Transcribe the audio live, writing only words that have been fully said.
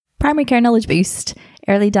Primary Care Knowledge Boost,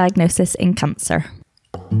 Early Diagnosis in Cancer.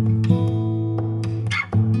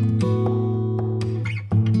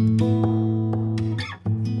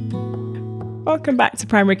 Welcome back to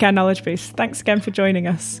Primary Care Knowledge Boost. Thanks again for joining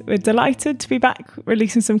us. We're delighted to be back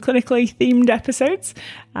releasing some clinically themed episodes.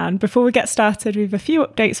 And before we get started, we have a few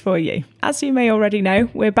updates for you. As you may already know,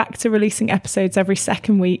 we're back to releasing episodes every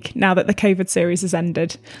second week now that the COVID series has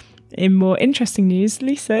ended. In more interesting news,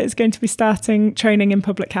 Lisa is going to be starting training in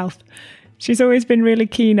public health. She's always been really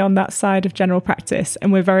keen on that side of general practice,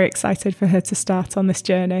 and we're very excited for her to start on this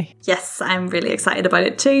journey. Yes, I'm really excited about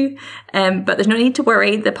it too. But there's no need to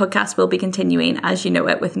worry. The podcast will be continuing as you know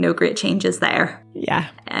it, with no great changes there. Yeah.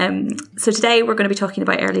 So today we're going to be talking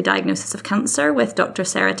about early diagnosis of cancer with Dr.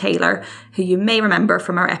 Sarah Taylor, who you may remember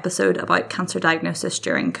from our episode about cancer diagnosis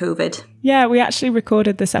during COVID. Yeah, we actually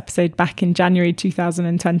recorded this episode back in January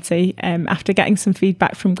 2020 after getting some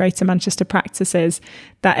feedback from Greater Manchester practices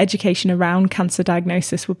that education around cancer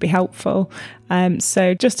diagnosis would be helpful.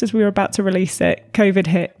 So just as we were about to release it, COVID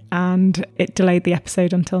hit and it delayed the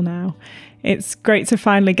episode until now. It's great to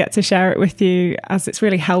finally get to share it with you, as it's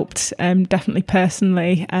really helped, definitely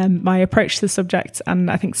personally, my approach to the subject. And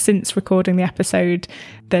I think since recording the episode,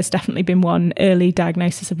 there's definitely been one early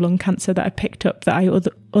diagnosis of lung cancer that I picked up that I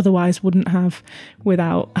otherwise wouldn't have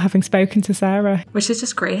without having spoken to Sarah. Which is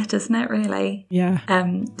just great, isn't it, really? Yeah.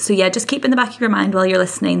 So yeah, just keep in the back of your mind while you're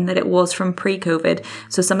listening that it was from pre-COVID.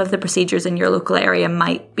 So some of the procedures in your local area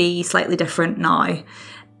might be slightly different now.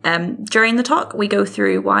 During the talk, we go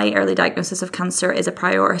through why early diagnosis of cancer is a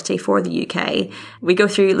priority for the UK. We go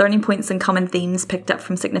through learning points and common themes picked up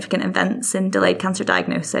from significant events in delayed cancer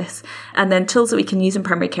diagnosis, and then tools that we can use in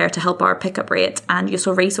primary care to help our pickup rate, and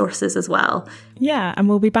useful resources as well. Yeah, and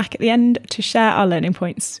we'll be back at the end to share our learning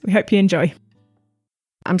points. We hope you enjoy.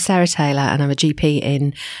 I'm Sarah Taylor and I'm a GP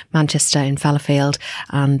in Manchester in Fallowfield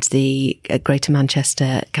and the Greater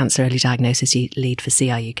Manchester Cancer Early Diagnosis Lead for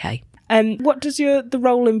CIUK. What does the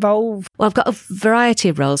role involve? Well, I've got a variety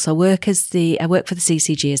of roles. So I work for the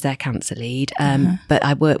CCG as their cancer lead,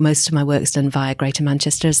 but most of my work is done via Greater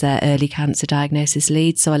Manchester as their early cancer diagnosis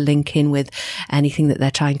lead. So I link in with anything that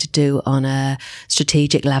they're trying to do on a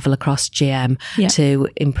strategic level across GM to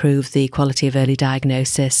improve the quality of early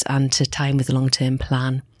diagnosis and to tie in with the long-term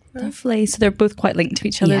plan. Lovely. So they're both quite linked to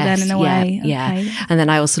each other then in a way. Yeah. Okay. And then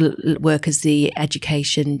I also work as the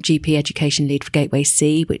GP education lead for Gateway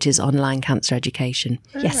C, which is online cancer education.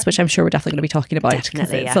 Yes, which I'm sure we're definitely going to be talking about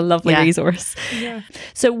because it's a lovely resource. Yeah.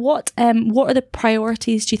 So what are the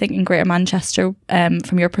priorities, do you think, in Greater Manchester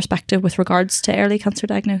from your perspective with regards to early cancer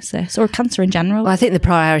diagnosis or cancer in general? Well, I think the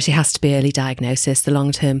priority has to be early diagnosis. The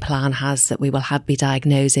long-term plan has that we will be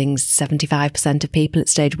diagnosing 75% of people at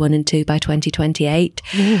stage 1 and 2 by 2028.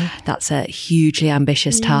 Ooh. That's a hugely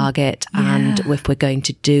ambitious target. Yeah. And if we're going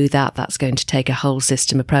to do that, that's going to take a whole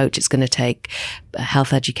system approach. It's going to take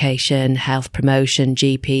health education, health promotion,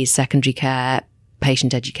 GPs, secondary care,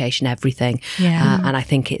 patient education, everything. Yeah. And I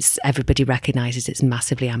think everybody recognises it's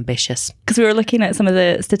massively ambitious. Because we were looking at some of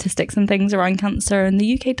the statistics and things around cancer, and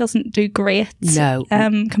the UK doesn't do great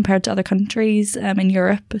compared to other countries, in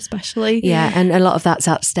Europe especially. Yeah, and a lot of that's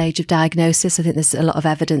at stage of diagnosis. I think there's a lot of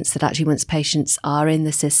evidence that actually once patients are in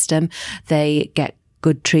the system, they get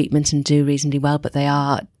good treatment and do reasonably well, but they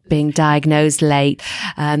are being diagnosed late.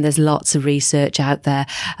 There's lots of research out there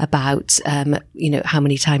about, how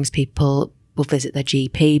many times people will visit their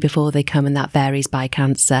GP before they come, and that varies by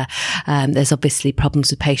cancer. There's obviously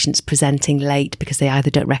problems with patients presenting late because they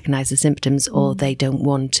either don't recognise the symptoms or they don't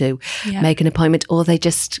want to make an appointment, or they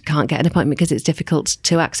just can't get an appointment because it's difficult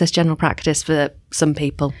to access general practice for some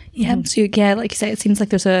people. Yeah, so like you say, it seems like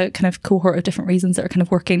there's a kind of cohort of different reasons that are kind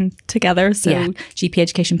of working together. So GP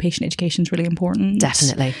education, patient education is really important.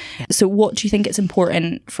 Definitely. Yeah. So what do you think it's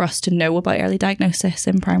important for us to know about early diagnosis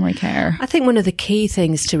in primary care? I think one of the key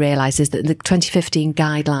things to realise is that the 2015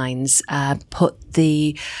 guidelines put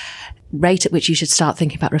the rate at which you should start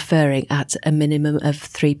thinking about referring at a minimum of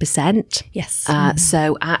 3%. Yes.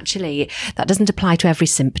 So actually, that doesn't apply to every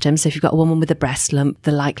symptom. So if you've got a woman with a breast lump,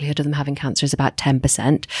 the likelihood of them having cancer is about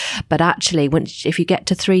 10%. But actually, if you get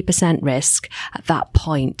to 3% risk, at that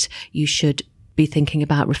point, you should be thinking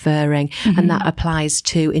about referring, and that applies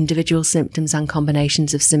to individual symptoms and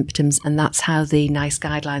combinations of symptoms, and that's how the NICE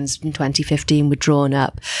guidelines from 2015 were drawn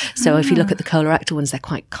up. So if you look at the colorectal ones, they're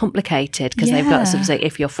quite complicated because they've got sort of say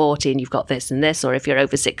if you're 40 and you've got this and this, or if you're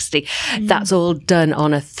over 60, that's all done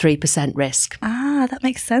on a 3% risk. that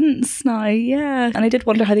makes sense now. Yeah. And I did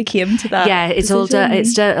wonder how they came to that. Yeah, it's all done.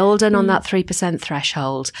 It's all done on that 3%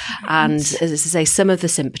 threshold. Right. And as I say, some of the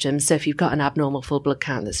symptoms. So if you've got an abnormal full blood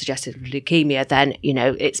count that's suggestive of leukemia, then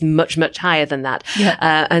it's much, much higher than that.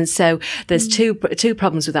 Yeah. And so there's two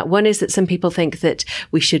problems with that. One is that some people think that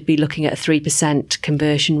we should be looking at a 3%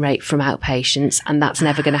 conversion rate from outpatients, and that's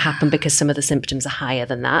never going to happen because some of the symptoms are higher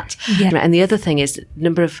than that. Yeah. And the other thing is, a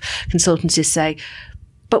number of consultancies say,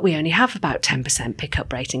 but we only have about 10%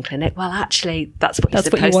 pickup rate in clinic. Well, actually, that's what you're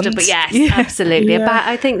supposed to. But yes, absolutely. Yeah. But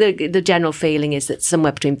I think the general feeling is that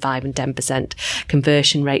somewhere between 5 and 10%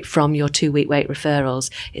 conversion rate from your 2-week wait referrals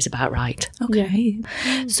is about right. Okay.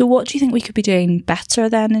 So what do you think we could be doing better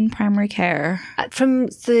then in primary care? From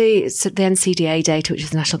the NCDA data, which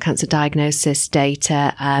is the National Cancer Diagnosis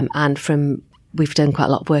data, and from we've done quite a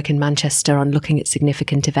lot of work in Manchester on looking at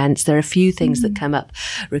significant events. There are a few things that come up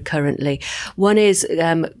recurrently. One is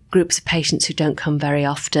groups of patients who don't come very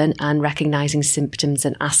often and recognising symptoms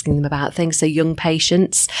and asking them about things. So young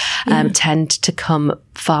patients tend to come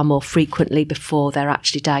far more frequently before they're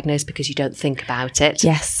actually diagnosed because you don't think about it.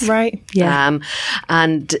 Yes. Right. Yeah.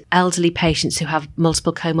 And elderly patients who have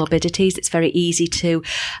multiple comorbidities, it's very easy to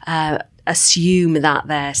assume that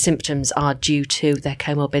their symptoms are due to their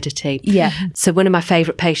comorbidity. Yeah. So one of my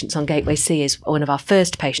favourite patients on Gateway C is one of our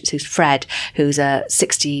first patients, who's Fred, who's a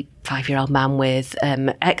 65-year-old man with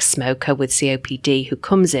ex-smoker with COPD, who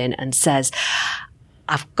comes in and says,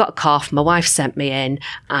 I've got a cough, my wife sent me in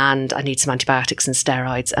and I need some antibiotics and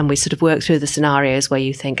steroids. And we sort of work through the scenarios where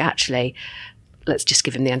you think, actually, let's just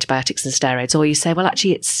give him the antibiotics and steroids. Or you say, well,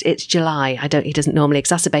 actually, it's July. He doesn't normally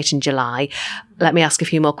exacerbate in July. Let me ask a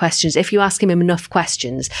few more questions. If you ask him enough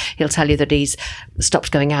questions, he'll tell you that he's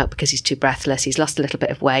stopped going out because he's too breathless. He's lost a little bit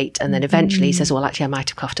of weight. And then eventually he says, well, actually, I might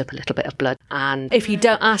have coughed up a little bit of blood. And if you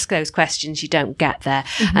don't ask those questions, you don't get there.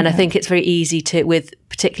 And I think it's very easy to,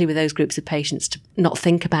 particularly with those groups of patients, to not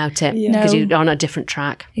think about it because you're on a different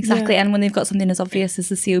track. Exactly. And when they've got something as obvious as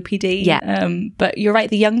the COPD. Yeah. But you're right,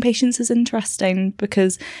 the young patients is interesting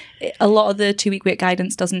because a lot of the 2-week wait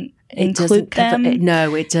guidance doesn't include them.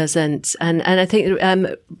 No, it doesn't. And I think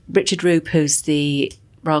Richard Roop, who's the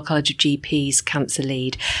Royal College of GPs cancer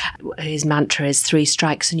lead, his mantra is 3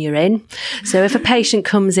 strikes and you're in. So if a patient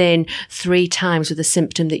comes in 3 times with a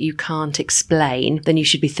symptom that you can't explain, then you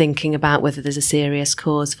should be thinking about whether there's a serious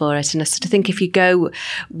cause for it. And I sort of think if you go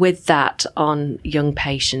with that on young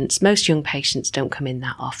patients, most young patients don't come in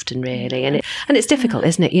that often really. And it's difficult,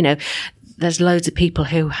 isn't it? There's loads of people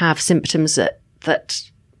who have symptoms that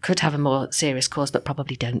could have a more serious cause, but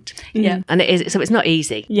probably don't. Yeah. And so it's not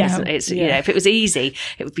easy. Yeah. If it was easy,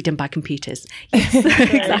 it would be done by computers. Yes,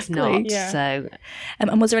 It's not. Yeah. So,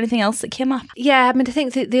 and was there anything else that came up? yeah, I mean, I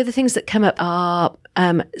think the other things that come up are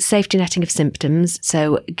safety netting of symptoms.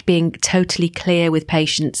 So being totally clear with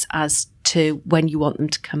patients as to when you want them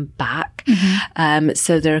to come back.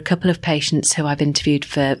 So there are a couple of patients who I've interviewed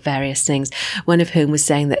for various things, one of whom was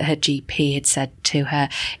saying that her GP had said to her,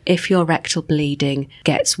 if your rectal bleeding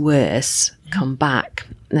gets worse, come back.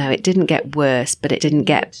 No, it didn't get worse, but it didn't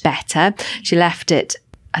get better. She left it,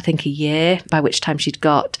 I think, a year, by which time she'd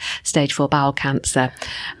got stage 4 bowel cancer.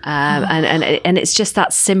 And it's just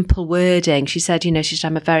that simple wording. She said, she's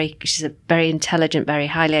a very intelligent, very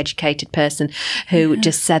highly educated person who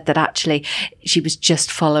just said that actually she was just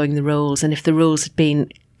following the rules. And if the rules had been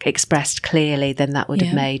expressed clearly, then that would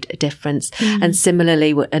have made a difference. And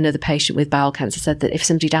similarly, another patient with bowel cancer said that if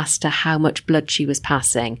somebody had asked her how much blood she was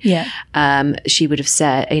passing, she would have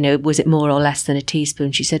said, was it more or less than a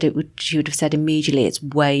teaspoon? She said she would have said immediately, it's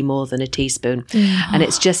way more than a teaspoon. And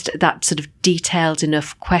it's just that sort of detailed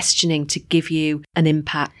enough questioning to give you an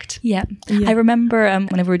impact. Yeah. I remember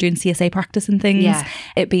whenever we were doing CSA practice and things,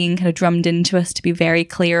 it being kind of drummed into us to be very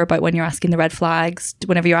clear about when you're asking the red flags.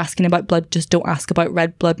 Whenever you're asking about blood, just don't ask about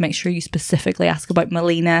red blood. Make sure you specifically ask about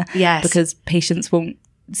melena. Yes. Because patients won't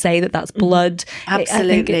say that that's blood.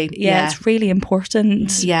 Absolutely. It's really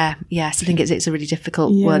important. Yeah. Yes. I think it's a really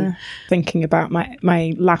difficult one. Thinking about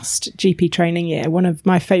my last GP training year, one of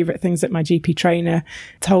my favourite things that my GP trainer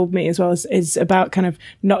told me as well is about kind of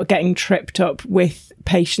not getting tripped up with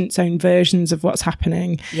patients' own versions of what's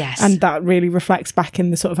happening. Yes. And that really reflects back in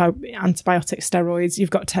the sort of antibiotic steroids. You've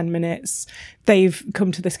got 10 minutes. They've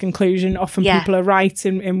come to this conclusion. Often people are right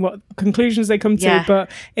in what conclusions they come to, but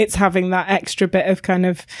it's having that extra bit of kind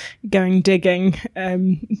of going digging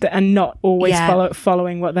and not always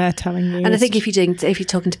following what they're telling you. And I think if you're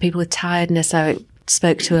talking to people with tiredness, I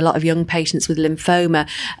spoke to a lot of young patients with lymphoma,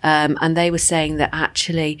 and they were saying that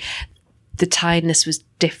actually the tiredness was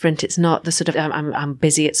different. It's not the sort of, I'm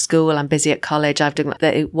busy at school, I'm busy at college, I've done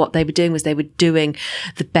what they were doing was they were doing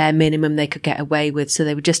the bare minimum they could get away with. So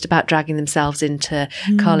they were just about dragging themselves into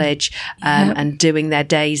college and doing their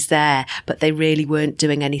days there, but they really weren't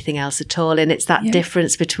doing anything else at all. And it's that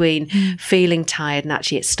difference between feeling tired and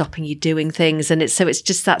actually it's stopping you doing things. And it's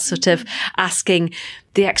just that sort of asking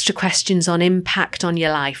the extra questions on impact on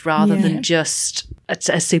your life rather than just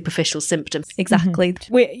a superficial symptom. Exactly.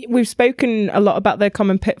 We've spoken a lot about the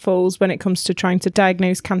common pitfalls when it comes to trying to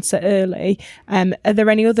diagnose cancer early. Are there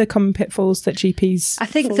any other common pitfalls that GPs? I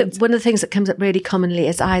think that one of the things that comes up really commonly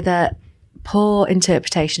is either poor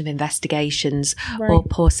interpretation of investigations or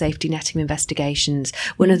poor safety netting of investigations.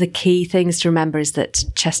 One of the key things to remember is that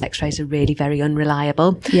chest x-rays are really very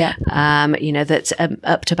unreliable. That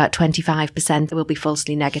up to about 25% will be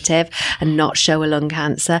falsely negative and not show a lung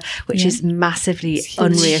cancer, which is massively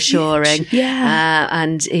unreassuring.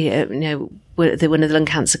 One of the lung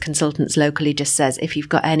cancer consultants locally just says, if you've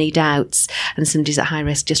got any doubts and somebody's at high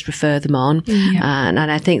risk, just refer them on. And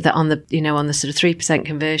I think that on the sort of 3%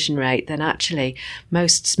 conversion rate, then actually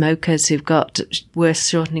most smokers who've got worse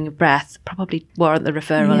shortening of breath probably warrant the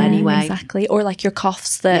referral anyway. Exactly. Or like your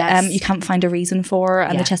coughs that you can't find a reason for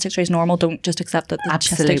and the chest x-ray is normal. Don't just accept that the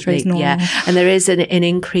chest x-ray is normal. And there is an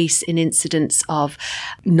increase in incidence of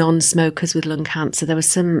non-smokers with lung cancer. There was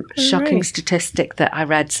some shocking statistic that I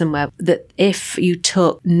read somewhere that if you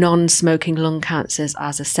took non-smoking lung cancers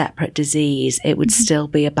as a separate disease, it would still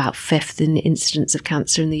be about 5th in incidence of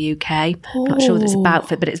cancer in the UK. I'm not sure that it's about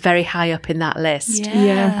 5th, but it's very high up in that list.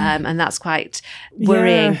 And that's quite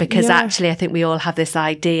worrying because actually I think we all have this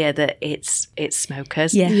idea that it's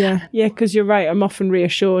smokers. Because you're right. I'm often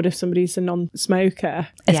reassured if somebody's a non-smoker.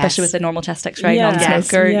 Especially with a normal chest x-ray,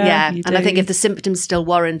 non-smoker. And I think if the symptoms still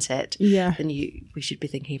warrant it, then we should be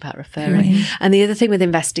thinking about referring. And the other thing with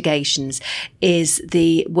investigations is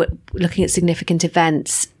looking at significant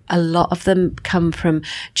events. A lot of them come from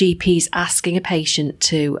GPs asking a patient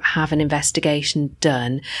to have an investigation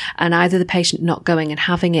done, and either the patient not going and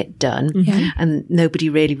having it done and nobody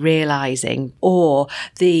really realising, or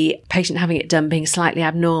the patient having it done being slightly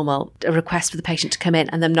abnormal, a request for the patient to come in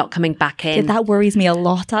and them not coming back in. That worries me a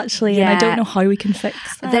lot, actually, and I don't know how we can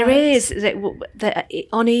fix that. There is,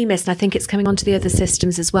 on EMIS, and I think it's coming onto the other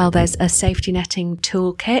systems as well, there's a safety netting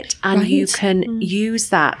toolkit, and you can use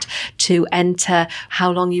that to enter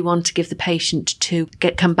how long you want to give the patient to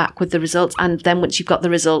come back with the results, and then once you've got the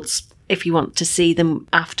results, if you want to see them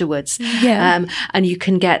afterwards. And you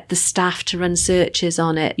can get the staff to run searches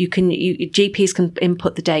on it. GPs can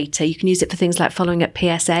input the data. You can use it for things like following up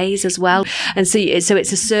PSAs as well. And so it's a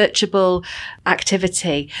searchable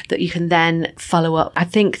activity that you can then follow up. I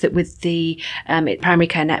think that with the primary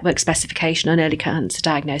care network specification on early cancer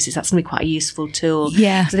diagnosis, that's going to be quite a useful tool. So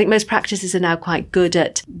I think most practices are now quite good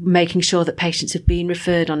at making sure that patients who've been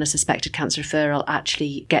referred on a suspected cancer referral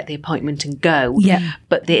actually get the appointment and go.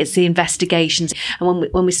 But it's the investigations. And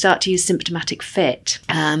when we start to use symptomatic fit,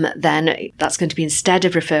 then that's going to be instead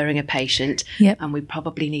of referring a patient, and we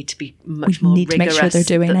probably need to be much more rigorous make sure they're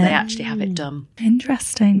doing that it. They actually have it done.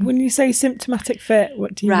 Interesting. When you say symptomatic fit,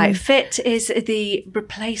 what do you mean? Fit is the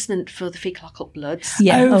replacement for the fecal occult bloods.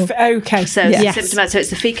 Okay. So symptomatic. So it's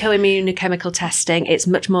the fecal-immunochemical testing. It's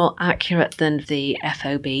much more accurate than the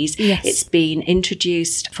FOBs. It's been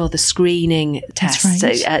introduced for the screening test.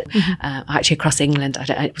 Right. So actually across England,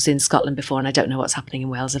 it was in Scotland before, and I don't know what's happening in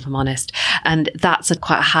Wales, if I'm honest. And that's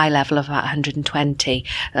quite a high level of about 120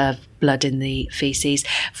 of blood in the faeces.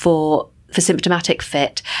 For symptomatic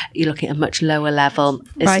fit, you're looking at a much lower level.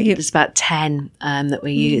 It's about 10 that we're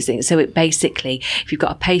using. So it basically, if you've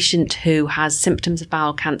got a patient who has symptoms of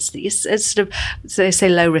bowel cancer, that it's sort of, so they say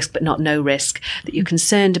low risk but not no risk, that you're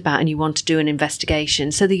concerned about and you want to do an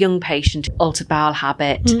investigation. So the young patient, altered bowel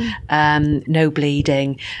habit, no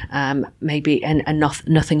bleeding, maybe and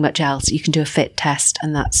nothing much else, you can do a fit test,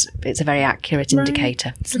 and it's a very accurate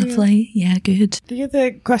indicator. It's lovely. Yeah, good. The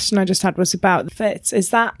other question I just had was about the fits.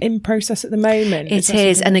 Is that in process at the moment? It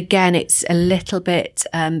is, and again, it's a little bit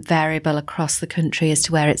variable across the country as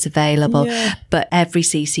to where it's available, but every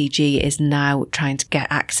CCG is now trying to get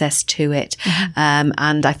access to it,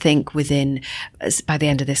 and I think by the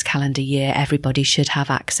end of this calendar year, everybody should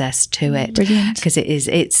have access to it. Brilliant. Because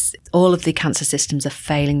it's all of the cancer systems are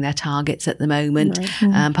failing their targets at the moment.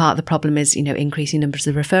 Part of the problem is, increasing numbers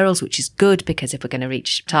of referrals, which is good because if we're going to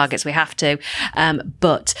reach targets, we have to,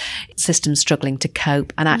 but systems struggling to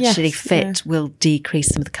cope, and actually fit will decrease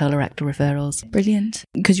some of the colorectal referrals. Brilliant.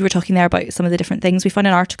 Because you were talking there about some of the different things. We found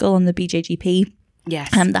an article on the BJGP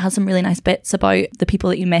Yes. That has some really nice bits about the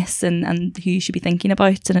people that you miss and who you should be thinking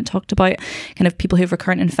about. And it talked about kind of people who have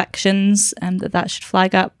recurrent infections that should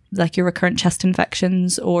flag up, like your recurrent chest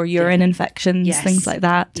infections or urine infections, things like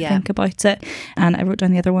that, to think about it. And I wrote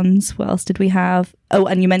down the other ones. What else did we have? Oh,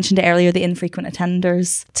 and you mentioned it earlier, the infrequent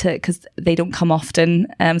attenders, because they don't come often.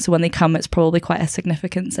 So when they come, it's probably quite a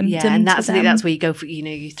significant symptom. Yeah, and that's, I think that's where you go for,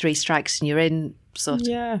 you 3 strikes and you're in, sort of.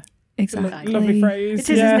 Yeah. Exactly. Lovely phrase.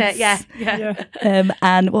 It is, isn't it? Yeah.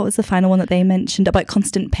 And what was the final one that they mentioned about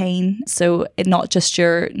constant pain? So not just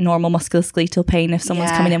your normal musculoskeletal pain. If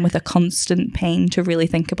someone's coming in with a constant pain, to really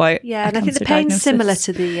think about. Yeah, and I think the pain's similar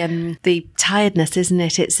to the tiredness, isn't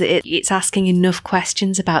it? It's asking enough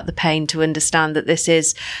questions about the pain to understand that this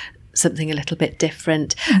is something a little bit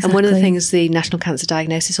different. Exactly. And one of the things the National Cancer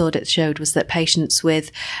Diagnosis Audit showed was that patients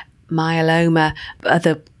with myeloma are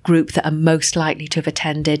the group that are most likely to have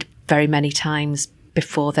attended very many times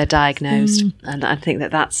before they're diagnosed. And I think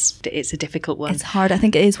it's a difficult one. It's hard. I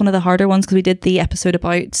think it is one of the harder ones, because we did the episode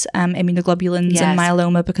about immunoglobulins and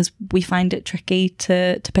myeloma, because we find it tricky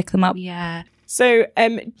to pick them up. Yeah. So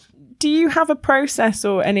do you have a process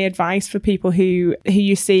or any advice for people who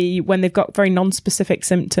you see when they've got very non-specific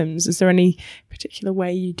symptoms? Is there any particular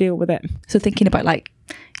way you deal with it? So thinking about like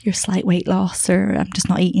your slight weight loss, or I'm just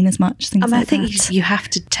not eating as much, things like that. I think you have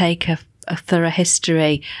to take a thorough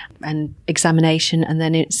history and examination, and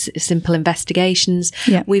then it's simple investigations.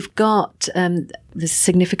 Yeah. We've got there's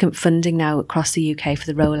significant funding now across the UK for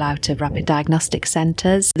the rollout of rapid diagnostic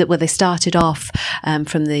centres, where they started off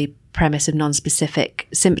from the premise of non-specific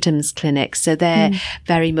symptoms clinics. So they're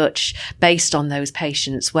very much based on those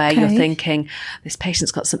patients where you're thinking, this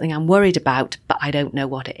patient's got something I'm worried about, but I don't know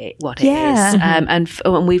what it is.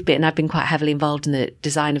 And I've been quite heavily involved in the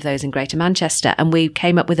design of those in Greater Manchester, and we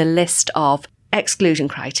came up with a list of exclusion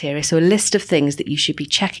criteria, so a list of things that you should be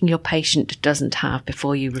checking your patient doesn't have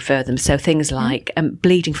before you refer them. So things like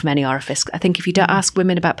bleeding from any orifice. I think if you don't ask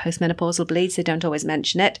women about postmenopausal bleeds, they don't always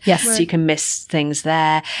mention it. Yes. So you can miss things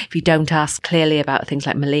there. If you don't ask clearly about things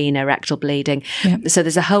like melena, rectal bleeding. So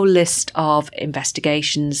there's a whole list of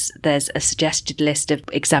investigations. There's a suggested list of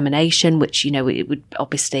examination, which, it would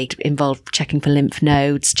obviously involve checking for lymph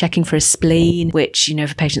nodes, checking for a spleen, which,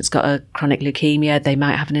 if a patient's got a chronic leukemia, they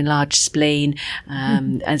might have an enlarged spleen.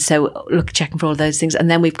 And so checking for all those things.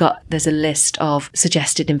 And then there's a list of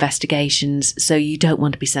suggested investigations. So you don't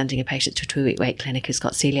want to be sending a patient to a 2-week wait clinic who's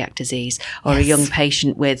got celiac disease, or a young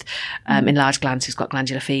patient with enlarged glands who's got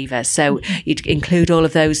glandular fever. So you'd include all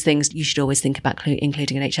of those things. You should always think about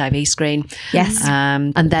including an HIV screen. Yes.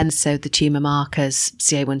 And then so the tumour markers,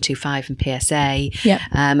 CA125 and PSA.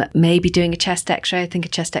 Maybe doing a chest x-ray. I think a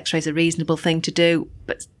chest x-ray is a reasonable thing to do,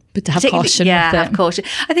 but to have caution. Have caution.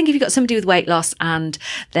 I think if you've got somebody with weight loss and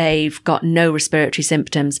they've got no respiratory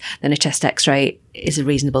symptoms, then a chest x-ray is a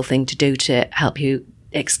reasonable thing to do to help you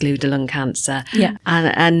exclude a lung cancer. Yeah.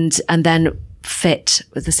 And then fit,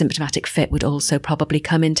 the symptomatic fit would also probably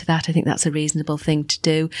come into that. I think that's a reasonable thing to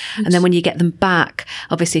do. And then when you get them back,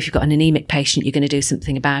 obviously if you've got an anemic patient, you're going to do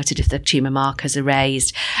something about it if the tumour markers are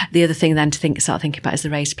raised. The other thing then to start thinking about is the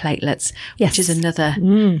raised platelets, which is another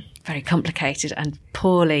very complicated and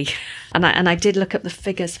poorly. And I did look up the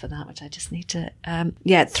figures for that, which I just need to.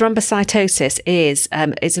 Thrombocytosis is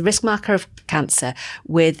a risk marker of cancer,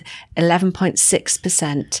 with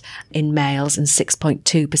 11.6% in males and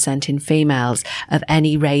 6.2% in females of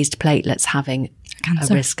any raised platelets having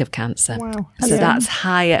a risk of cancer. Wow. So that's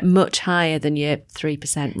higher, much higher than your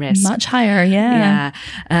 3% risk. Much higher, yeah.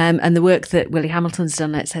 And the work that Willie Hamilton's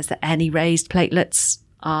done, it says that any raised platelets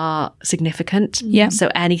are significant. Yeah.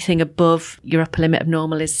 So anything above your upper limit of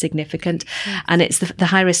normal is significant. Yes. And it's the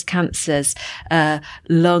high-risk cancers,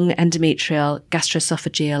 lung, endometrial,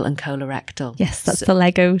 gastroesophageal and colorectal. Yes, that's the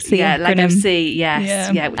LEGO-C acronym. LEGO-C,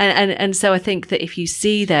 yes. Yeah. And so I think that if you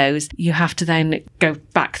see those, you have to then go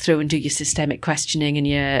back through and do your systemic questioning and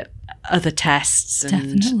your other tests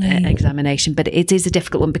and examination. But it is a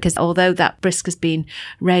difficult one, because although that risk has been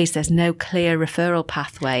raised, there's no clear referral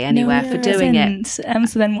pathway anywhere for doing it. So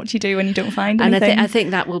then what do you do when you don't find anything? And I think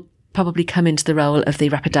that will probably come into the role of the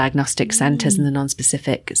rapid diagnostic centres and the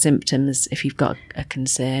non-specific symptoms if you've got a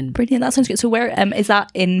concern. Brilliant, that sounds good. So where is that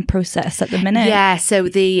in process at the minute? Yeah, so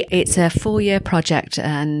it's a 4-year project,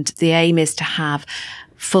 and the aim is to have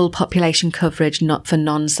full population coverage, not for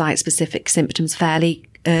non-site specific symptoms, fairly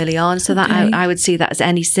early on. So that I would see that as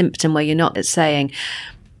any symptom where you're not saying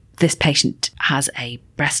this patient has a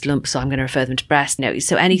breast lump, so I'm going to refer them to breast. No,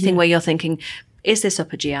 so anything where you're thinking is this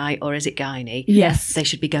upper GI or is it gynae? Yes. They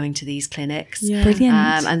should be going to these clinics. Yeah.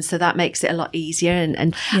 Brilliant. And so that makes it a lot easier.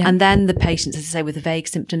 And then the patients, as I say, with the vague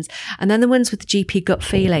symptoms, and then the ones with the GP gut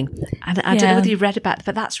feeling. And I don't know whether you've read about it,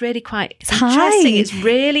 but that's really quite interesting. High. It's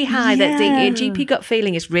really high. That the GP gut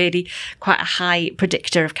feeling is really quite a high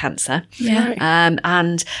predictor of cancer. Yeah.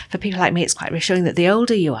 And for people like me, it's quite reassuring that the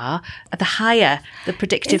older you are, the higher the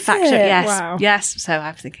predictive factor. it? Yes. Wow. Yes. So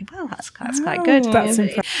I'm thinking, well, that's quite good. That's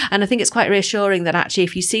impressive. And I think it's quite reassuring that actually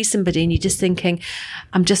if you see somebody and you're just thinking,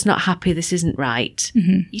 I'm just not happy, this isn't right,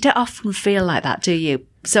 you don't often feel like that, do you?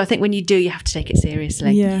 So I think when you do, you have to take it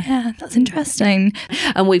seriously. Yeah, that's interesting.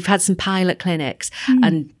 And we've had some pilot clinics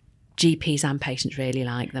and GPs and patients really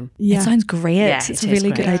like them. Yeah. It sounds great. Yeah, It's it a is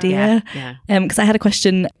really great. good idea. Yeah. Because I had a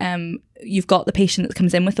question. You've got the patient that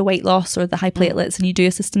comes in with the weight loss or the high platelets, and you do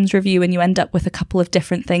a systems review, and you end up with a couple of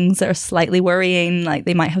different things that are slightly worrying. Like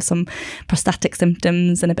they might have some prostatic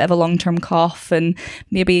symptoms and a bit of a long-term cough, and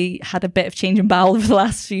maybe had a bit of change in bowel over the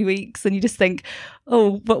last few weeks. And you just think,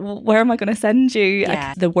 oh, but where am I going to send you?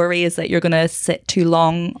 Yeah. The worry is that you're going to sit too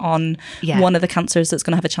long on one of the cancers that's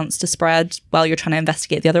going to have a chance to spread while you're trying to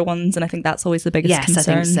investigate the other ones. And I think that's always the biggest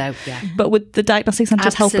concern. I think so, yeah. But would the diagnostic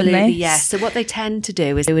centres help in this? Yes. So what they tend to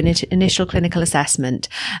do is do an initial clinical assessment.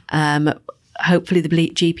 Hopefully the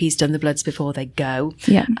GP's done the bloods before they go.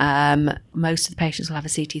 Yeah. Most of the patients will have a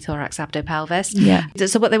CT thorax abdo-pelvis. Yeah.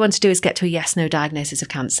 So what they want to do is get to a yes-no diagnosis of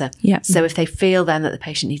cancer. Yeah. So if they feel then that the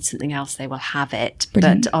patient needs something else, they will have it.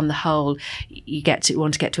 Brilliant. But on the whole, you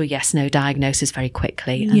want to get to a yes-no diagnosis very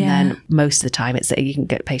quickly. And then most of the time it's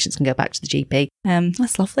that patients can go back to the GP.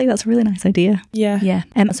 That's lovely. That's a really nice idea. Yeah. Yeah.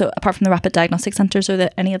 So apart from the rapid diagnostic centres, are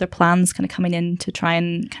there any other plans kind of coming in to try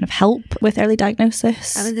and kind of help with early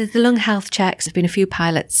diagnosis? I mean, the lung health checks, there have been a few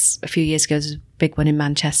pilots a few years ago. There's a big one in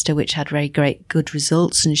Manchester which had very good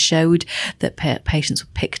results and showed that patients were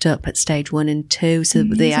picked up at stage 1 and 2. So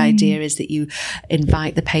the idea is that you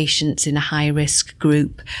invite the patients in a high risk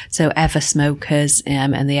group, so ever smokers,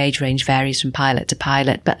 and the age range varies from pilot to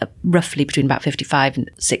pilot, but roughly between about 55 and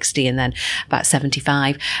 60 and then about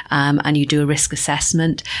 75, and you do a risk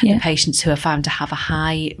assessment. The patients who are found to have a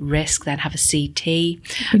high risk then have a CT,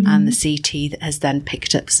 and the CT has then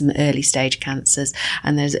picked up some early stage cancers,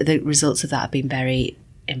 and the results of that have been very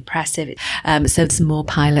impressive. So there's more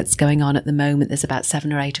pilots going on at the moment. There's about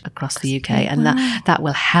 7 or 8 across the UK, and that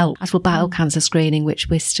will help, as will bowel cancer screening, which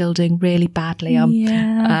we're still doing really badly on.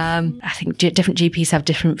 I think different GPs have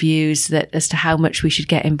different views as to how much we should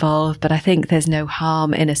get involved, but I think there's no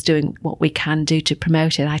harm in us doing what we can do to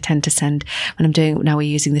promote it. I tend to send, now we're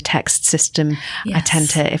using the text system, I tend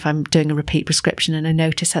to, if I'm doing a repeat prescription and I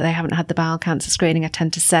notice that they haven't had the bowel cancer screening, I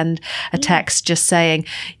tend to send a text just saying,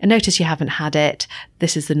 I notice you haven't had it,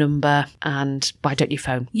 this is the number, and why don't you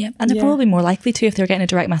phone? Yeah, and they're probably more likely to if they're getting a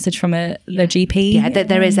direct message from their GP. Yeah,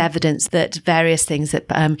 there is evidence that various things that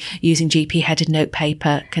using GP-headed note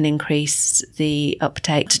paper can increase the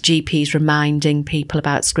uptake. GPs reminding people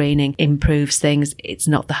about screening improves things. It's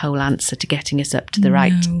not the whole answer to getting us up to the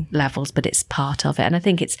right levels, but it's part of it. And I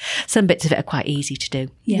think some bits of it are quite easy to do.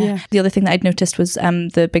 Yeah. The other thing that I'd noticed was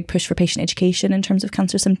the big push for patient education in terms of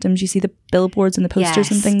cancer symptoms. You see the billboards and the posters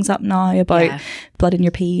and things up now about blood in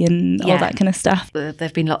your pee and all that kind of stuff. There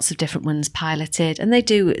have been lots of different ones piloted, and they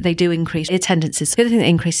do increase attendances. The other thing that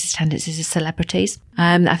increases attendances is celebrities.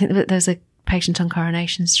 I think that there's a patient on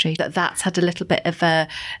Coronation Street that's had a little bit of a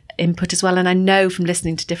input as well, and I know from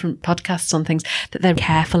listening to different podcasts on things that they're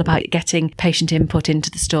careful about getting patient input into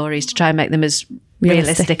the stories to try and make them as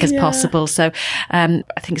realistic as possible. So I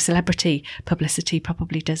think celebrity publicity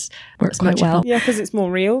probably does work quite well. Yeah, because it's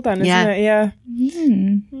more real then, isn't it? Yeah.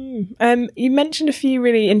 You mentioned a few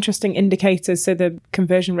really interesting indicators, so the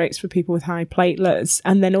conversion rates for people with high platelets,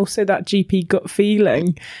 and then also that GP gut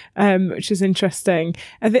feeling, which is interesting.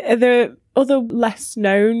 Are there other less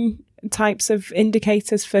known types of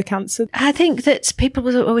indicators for cancer? I think that people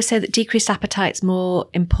will always say that decreased appetite is more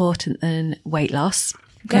important than weight loss.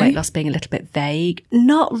 Okay. Weight loss being a little bit vague.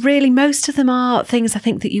 Not really. Most of them are things I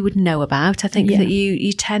think that you would know about. I think that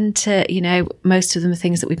you tend to, most of them are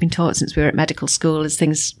things that we've been taught since we were at medical school as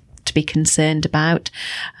things to be concerned about.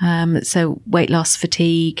 So weight loss,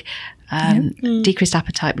 fatigue, decreased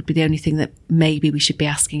appetite would be the only thing that maybe we should be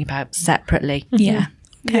asking about separately. Yeah.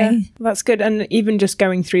 Okay. Yeah, that's good. And even just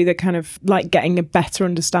going through the kind of like getting a better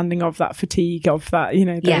understanding of that fatigue, of that,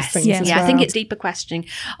 those things as well. I think it's deeper questioning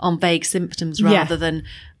on vague symptoms rather than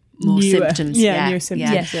more symptoms. Newer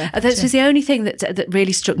symptoms. This was the only thing that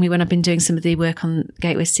really struck me when I've been doing some of the work on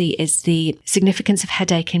Gateway C is the significance of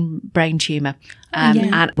headache in brain tumour.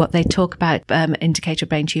 And what they talk about, indicator of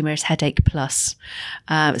brain tumour, is headache plus.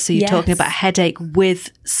 So you're talking about a headache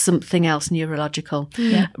with something else neurological,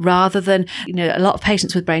 rather than, a lot of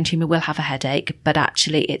patients with brain tumour will have a headache, but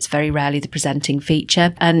actually it's very rarely the presenting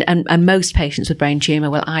feature. And most patients with brain tumour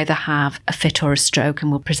will either have a fit or a stroke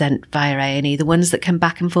and will present via A&E. The ones that come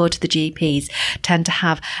back and forward to the GPs tend to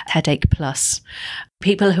have headache plus.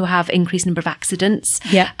 People who have increased number of accidents,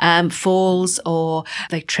 falls, or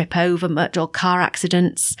they trip over much, or car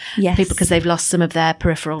accidents, people because they've lost some of their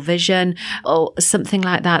peripheral vision or something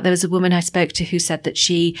like that. There was a woman I spoke to who said that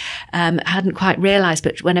she hadn't quite realised,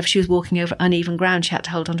 but whenever she was walking over uneven ground, she had to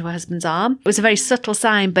hold onto her husband's arm. It was a very subtle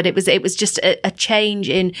sign, but it was just a change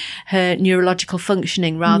in her neurological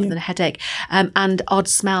functioning rather than a headache, and odd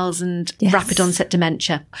smells and rapid onset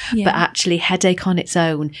dementia. But actually, headache on its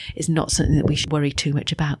own is not something that we should worry too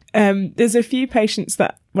much about. There's a few patients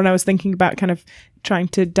that, when I was thinking about kind of trying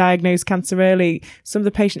to diagnose cancer early, some of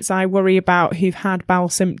the patients I worry about who've had bowel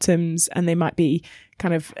symptoms, and they might be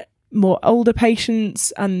kind of more older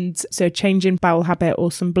patients, and so change in bowel habit or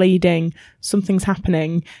some bleeding, something's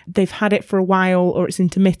happening. They've had it for a while, or it's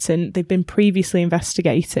intermittent. They've been previously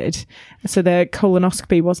investigated, so their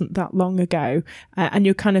colonoscopy wasn't that long ago, and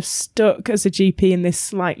you're kind of stuck as a GP in this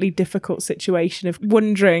slightly difficult situation of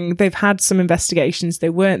wondering, they've had some investigations, they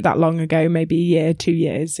weren't that long ago, maybe a year, 2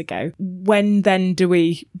 years ago. When then do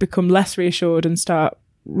we become less reassured and start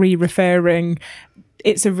re-referring?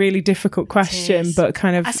 It's a really difficult question, but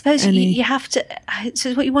kind of... I suppose you have to...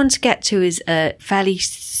 So what you want to get to is a fairly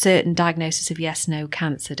certain diagnosis of yes-no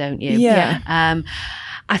cancer, don't you? Yeah.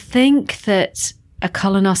 I think that a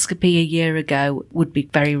colonoscopy a year ago would be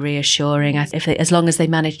very reassuring, as long as they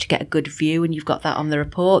managed to get a good view and you've got that on the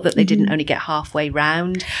report, that they didn't only get halfway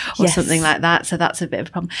round or something like that. So that's a bit of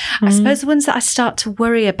a problem. I suppose the ones that I start to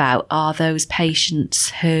worry about are those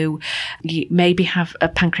patients who maybe have a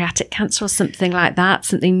pancreatic cancer or something like that,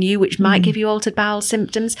 something new which might give you altered bowel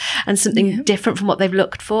symptoms and something different from what they've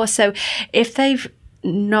looked for. So if they've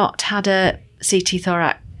not had a CT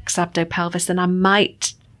thorax abdo-pelvis, then I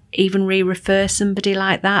might even re-refer somebody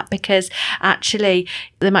like that, because actually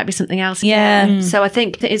there might be something else. So I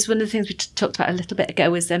think that is one of the things we talked about a little bit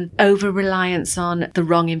ago, was over-reliance on the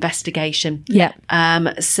wrong investigation. So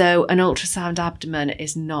an ultrasound abdomen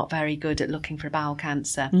is not very good at looking for bowel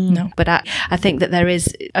cancer. No. But I think that there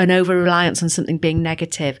is an over-reliance on something being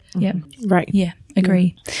negative.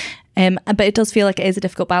 Agree. But it does feel like it is a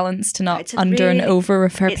difficult balance to not and over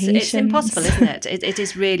refer patients. It's impossible, isn't it? It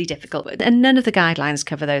is really difficult, and none of the guidelines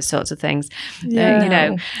cover those sorts of things.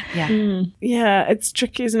 It's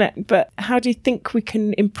tricky, isn't it? But how do you think we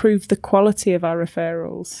can improve the quality of our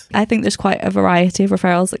referrals? I think there's quite a variety of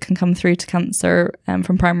referrals that can come through to cancer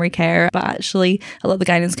from primary care, but actually a lot of the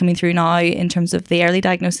guidance coming through now in terms of the early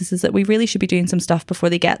diagnosis is that we really should be doing some stuff before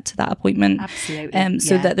they get to that appointment. Absolutely.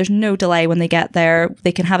 So that there's no delay when they get there.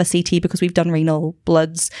 They can have a CT because we've done renal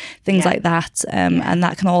bloods, things like that, and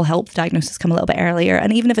that can all help the diagnosis come a little bit earlier.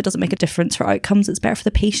 And even if it doesn't make a difference for outcomes, it's better for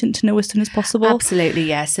the patient to know as soon as possible. Absolutely,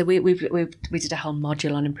 yeah. So we did a whole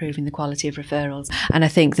module on improving the quality of referrals, and I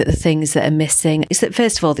think that the things that are missing is that,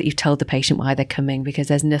 first of all, that you've told the patient why they're coming, because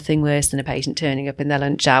there's nothing worse than a patient turning up in their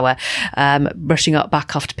lunch hour, rushing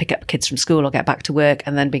back off to pick up kids from school or get back to work,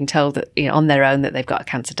 and then being told that, on their own, that they've got a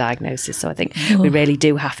cancer diagnosis. So I think we really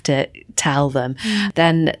do have to tell them.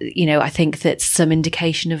 Then, I think that some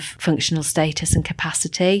indication of functional status and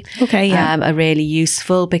capacity are really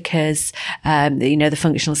useful, because, the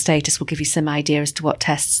functional status will give you some idea as to what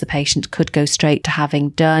tests the patient could go straight to having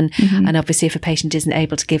done. And obviously, if a patient isn't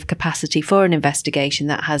able to give capacity for an investigation,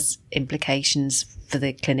 that has implications for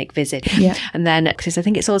the clinic visit. And then, because I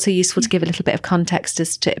think it's also useful to give a little bit of context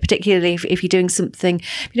as to, particularly if you're doing something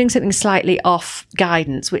slightly off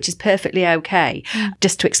guidance, which is perfectly okay,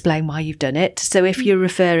 just to explain why you've done it. So if you're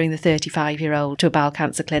referring the 35-year-old to a bowel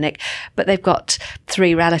cancer clinic, but they've got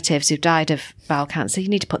 3 relatives who've died of bowel cancer, you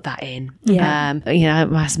need to put that in.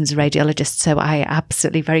 My husband's a radiologist, so I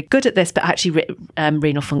absolutely very good at this, but actually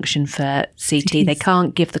renal function for CT, they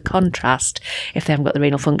can't give the contrast if they haven't got the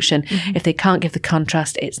renal function. If they can't give the contrast,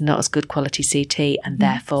 it's not as good quality CT, and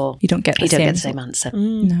therefore you don't get the same answer.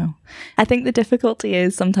 No. I think the difficulty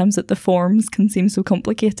is sometimes that the forms can seem so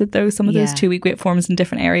complicated, though. Some of those 2-week wait forms in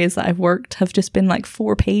different areas that I've worked have just been like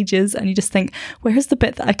 4 pages, and you just think, where's the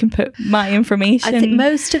bit that I can put my information? I think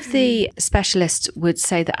most of the specialists would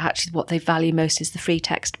say that actually what they value most is the free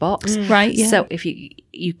text box. Right, yeah. So if you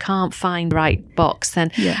you can't find the right box,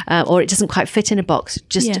 then, or it doesn't quite fit in a box,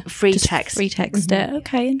 just free text. Free text it.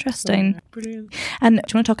 Okay, interesting. Brilliant. And do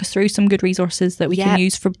you want to talk us through some good resources that we can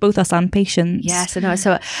use for both us and patients? Yes,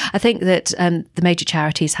 so I think that the major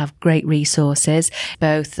charities have great resources.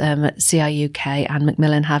 Both CRUK and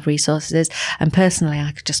Macmillan have resources. And personally,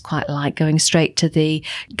 I just quite like going straight to the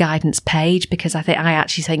guidance page, because I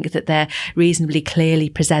actually think that they're reasonably clearly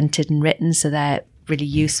presented and written, so they're really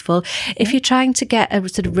useful. If you're trying to get a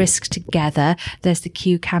sort of risk together, there's the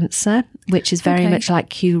Q Cancer, which is very much like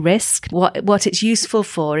Q Risk. What it's useful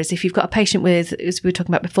for is if you've got a patient with, as we were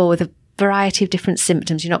talking about before, with a variety of different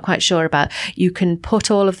symptoms you're not quite sure about, you can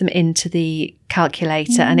put all of them into the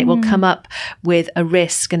calculator and it will come up with a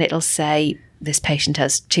risk, and it'll say this patient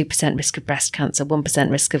has 2% risk of breast cancer,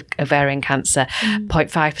 1% risk of ovarian cancer,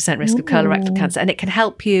 0.5% risk of colorectal cancer, and it can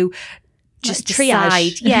help you just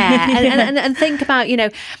decide, and think about,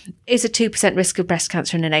 is a 2% risk of breast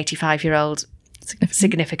cancer in an 85-year-old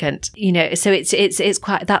significant? So it's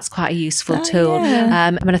quite a useful tool.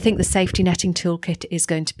 I I think the safety netting toolkit is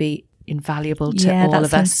going to be invaluable to all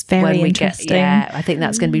of us when we get. I think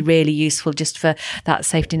that's going to be really useful just for that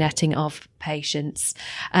safety netting of patients.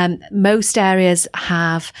 Most areas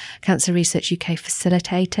have Cancer Research UK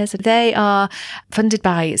facilitators. They are funded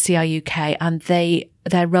by CRUK, and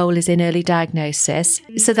their role is in early diagnosis.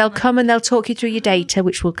 So they'll come and they'll talk you through your data,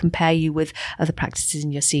 which will compare you with other practices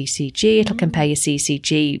in your CCG. It'll compare your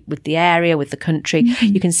CCG with the area, with the country.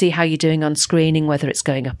 You can see how you're doing on screening, whether it's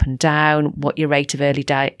going up and down, what your rate of early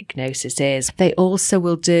diagnosis is. They also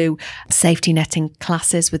will do safety netting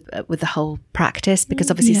classes with the whole practice, because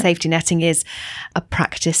obviously safety netting is a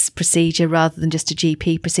practice procedure rather than just a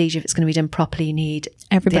GP procedure. If it's going to be done properly, you need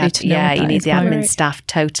everybody to know. You need the admin staff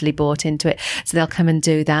totally bought into it. So they'll come and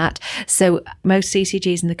do that. So most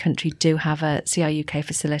CCGs in the country do have a CRUK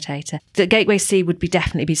facilitator. The Gateway C would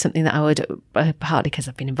definitely be something that I would, partly because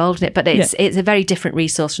I've been involved in it, but it's a very different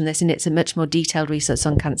resource from this, and it's a much more detailed resource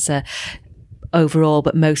on cancer overall,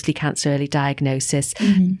 but mostly cancer early diagnosis,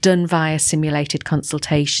 done via simulated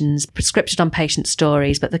consultations, scripted on patient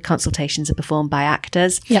stories, but the consultations are performed by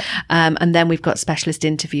actors. And then we've got specialist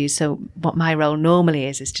interviews. So what my role normally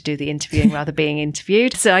is to do the interviewing rather being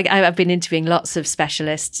interviewed. So I've been interviewing lots of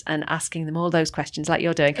specialists and asking them all those questions like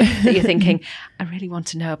you're doing, that you're thinking, I really want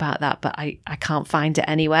to know about that, but I can't find it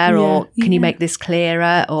anywhere. Or can you make this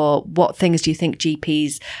clearer? Or what things do you think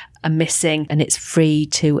GPs are missing? And it's free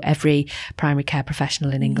to every primary care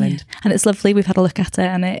professional in England. And it's lovely. We've had a look at it,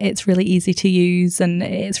 and it's really easy to use, and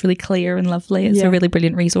it's really clear and lovely. It's a really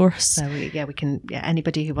brilliant resource. So we can,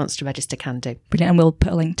 anybody who wants to register can do. Brilliant. And we'll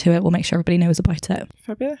put a link to it. We'll make sure everybody knows about it.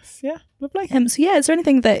 Fabulous. Yeah, lovely. Is there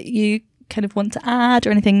anything that you kind of want to add,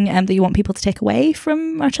 or anything that you want people to take away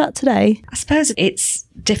from our chat today? I suppose it's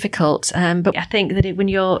difficult, but I think that when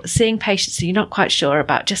you're seeing patients that you're not quite sure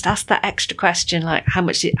about, just ask that extra question, like how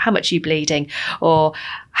much are you bleeding, or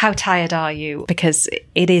how tired are you, because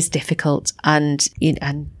it is difficult, and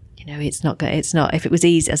it's not if it was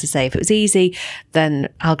easy, as I say, if it was easy, then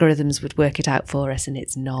algorithms would work it out for us, and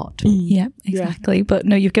it's not. Yeah, exactly. Yeah. But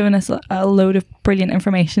no, you've given us a load of brilliant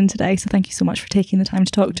information today, so thank you so much for taking the time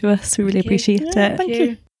to talk to us. We really appreciate it. Thank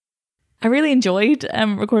you. I really enjoyed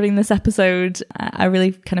recording this episode. I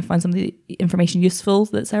really kind of found some of the information useful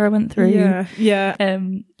that Sarah went through. Yeah.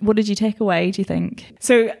 What did you take away, do you think?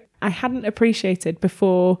 So I hadn't appreciated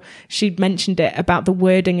before she'd mentioned it about the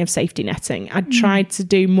wording of safety netting. I'd tried to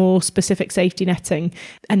do more specific safety netting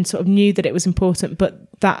and sort of knew that it was important, but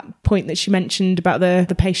that point that she mentioned about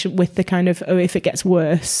the patient with the kind of, if it gets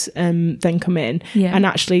worse, then come in. Yeah. And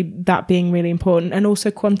actually that being really important, and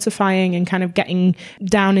also quantifying and kind of getting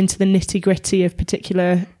down into the nitty gritty of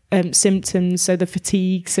particular symptoms, so the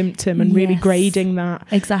fatigue symptom, and really grading that.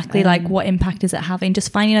 Exactly, like what impact is it having?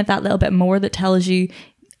 Just finding out that little bit more that tells you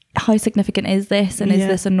how significant is this, and is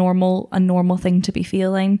this a normal thing to be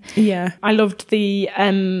feeling? Yeah, I loved the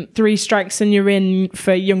 3 strikes and you're in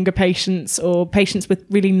for younger patients or patients with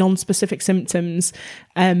really non-specific symptoms.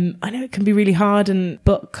 I know it can be really hard,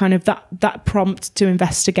 but kind of that prompt to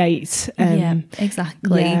investigate.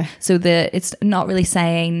 Exactly. Yeah. So it's not really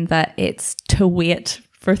saying that it's to wait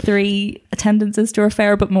for 3 attendances to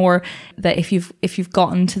refer, but more that if you've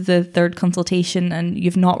gotten to the 3rd consultation and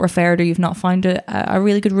you've not referred, or you've not found a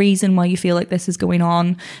really good reason why you feel like this is going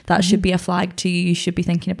on, that should be a flag to you. You should be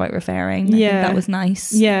thinking about referring. I think that was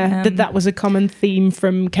nice. Yeah, that was a common theme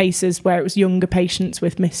from cases where it was younger patients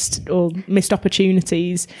with missed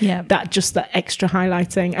opportunities. Yeah, that extra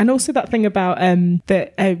highlighting, and also that thing about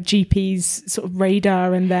the GP's sort of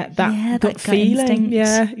radar and that gut feeling.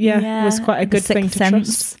 Instinct. Yeah, was quite a good thing to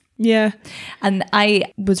trust. Yeah. And I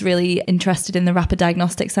was really interested in the rapid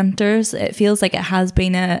diagnostic centres. It feels like it has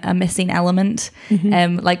been a missing element.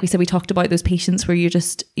 Like we said, we talked about those patients where you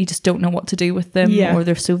just don't know what to do with them, or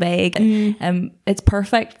they're so vague. It's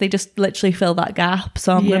perfect. They just literally fill that gap.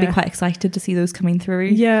 So I'm going to be quite excited to see those coming through.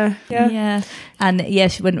 Yeah. And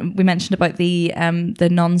when we mentioned about the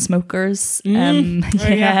non-smokers, and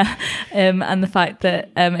the fact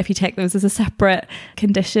that if you take those as a separate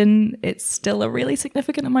condition, it's still a really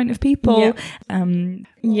significant amount of people.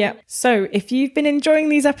 So if you've been enjoying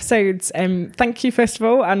these episodes, thank you first of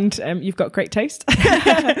all, and you've got great taste.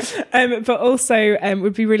 But also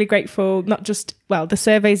would be really grateful, not just, well, the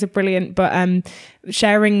surveys are brilliant, but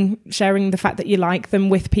sharing the fact that you like them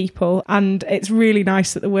with people, and it's really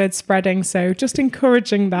nice that the word's spreading, so just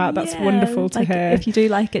encouraging that's wonderful to hear. If you do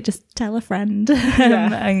like it, just tell a friend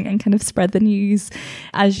and kind of spread the news.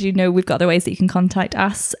 As you know, we've got other ways that you can contact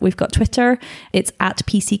us. We've got Twitter, it's at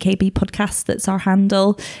PCKB Podcast, that's our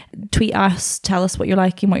handle. Tweet us, tell us what you're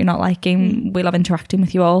liking, what you're not liking. We love interacting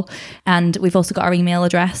with you all. And we've also got our email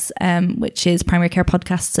address, which is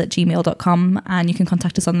primarycarepodcasts@gmail.com, and you can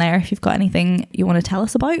contact us on there if you've got anything you want to tell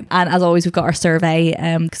us about. And as always, we've got our survey,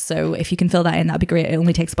 so if you can fill that in, that'd be great. It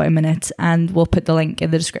only takes about a minute, and we'll put the link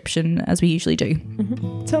in the description as we usually do.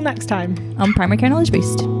 Till next time on Primary Care Knowledge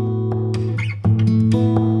Boost.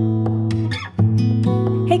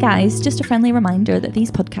 Hey guys, just a friendly reminder that these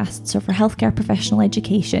podcasts are for healthcare professional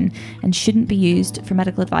education and shouldn't be used for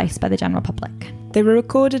medical advice by the general public. They were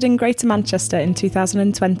recorded in Greater Manchester in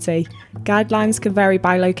 2020. Guidelines can vary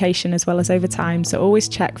by location as well as over time, so always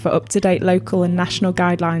check for up-to-date local and national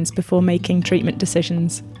guidelines before making treatment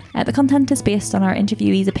decisions. The content is based on our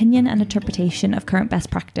interviewee's opinion and interpretation of current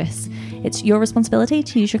best practice. It's your responsibility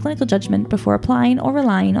to use your clinical judgment before applying or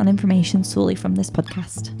relying on information solely from this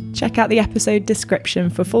podcast. Check out the episode description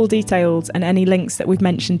for full details and any links that we've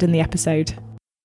mentioned in the episode.